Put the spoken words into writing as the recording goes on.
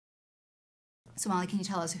So Molly, can you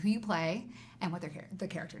tell us who you play and what the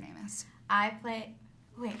character name is? I play...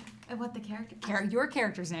 Wait, and what the character... Your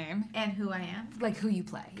character's name. And who I am? Like who you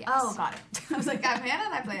play, yes. Oh, got it. I was like, I'm Hannah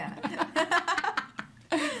and I play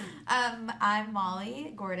Hannah. I'm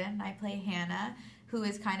Molly Gordon. I play Hannah, who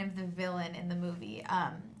is kind of the villain in the movie,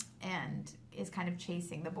 and is kind of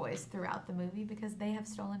chasing the boys throughout the movie because they have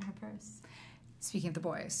stolen her purse. Speaking of the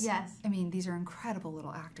boys. Yes. I mean, these are incredible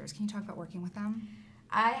little actors. Can you talk about working with them?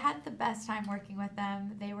 I had the best time working with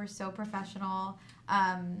them. They were so professional,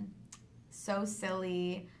 so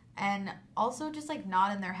silly, and also just like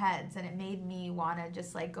not in their heads. And it made me want to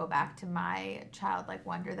just like go back to my childlike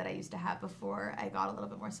wonder that I used to have before I got a little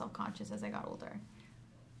bit more self-conscious as I got older.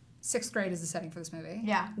 6th grade is the setting for this movie.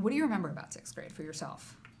 Yeah. What do you remember about 6th grade for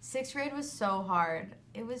yourself? 6th grade was so hard.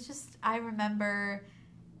 It was just, I remember,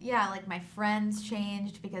 yeah, like my friends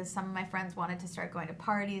changed because some of my friends wanted to start going to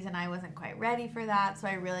parties and I wasn't quite ready for that. So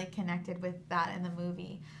I really connected with that in the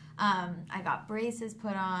movie. I got braces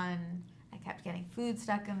put on. I kept getting food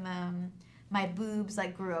stuck in them. My boobs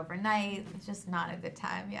like grew overnight. It's just not a good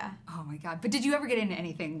time, yeah. Oh my God. But did you ever get into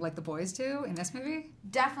anything like the boys do in this movie?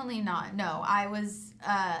 Definitely not. No, I was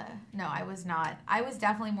not. I was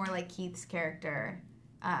definitely more like Keith's character.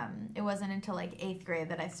 It wasn't until like 8th grade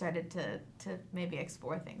that I started to maybe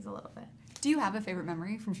explore things a little bit. Do you have a favorite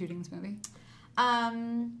memory from shooting this movie? I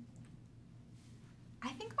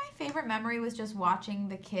think my favorite memory was just watching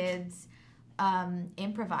the kids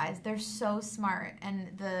improvise. They're so smart,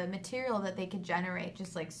 and the material that they could generate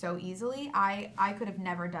just like so easily, I could have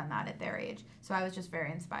never done that at their age. So I was just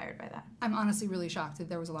very inspired by that. I'm honestly really shocked that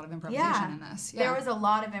there was a lot of improvisation in this. Yeah, there was a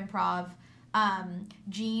lot of improv.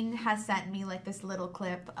 Jean has sent me like this little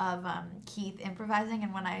clip of Keith improvising,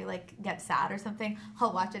 and when I like get sad or something,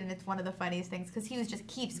 I'll watch it, and it's one of the funniest things because he was just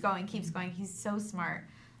keeps going. He's so smart.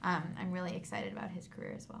 I'm really excited about his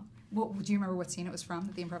career as well. Do you remember what scene it was from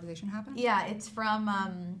that the improvisation happened? Yeah, it's from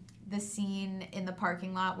the scene in the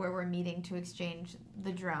parking lot where we're meeting to exchange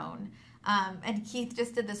the drone. And Keith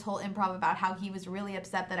just did this whole improv about how he was really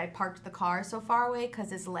upset that I parked the car so far away because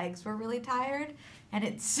his legs were really tired. And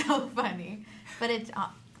it's so funny. But it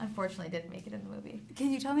unfortunately didn't make it in the movie. Can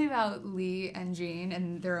you tell me about Lee and Jean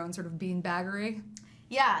and their own sort of beanbaggery?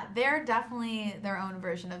 Yeah, they're definitely their own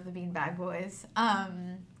version of the Beanbag Boys.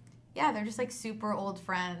 Yeah, they're just like super old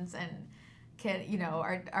friends and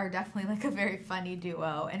are definitely like a very funny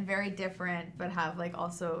duo and very different, but have like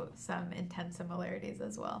also some intense similarities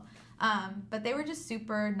as well. But they were just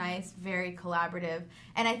super nice, very collaborative,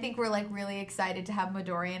 and I think we're like really excited to have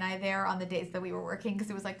Midori and I there on the days that we were working because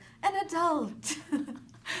it was like an adult.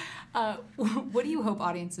 What do you hope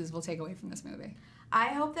audiences will take away from this movie? I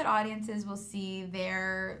hope that audiences will see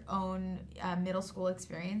their own middle school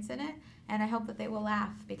experience in it, and I hope that they will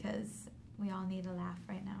laugh because we all need a laugh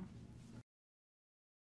right now.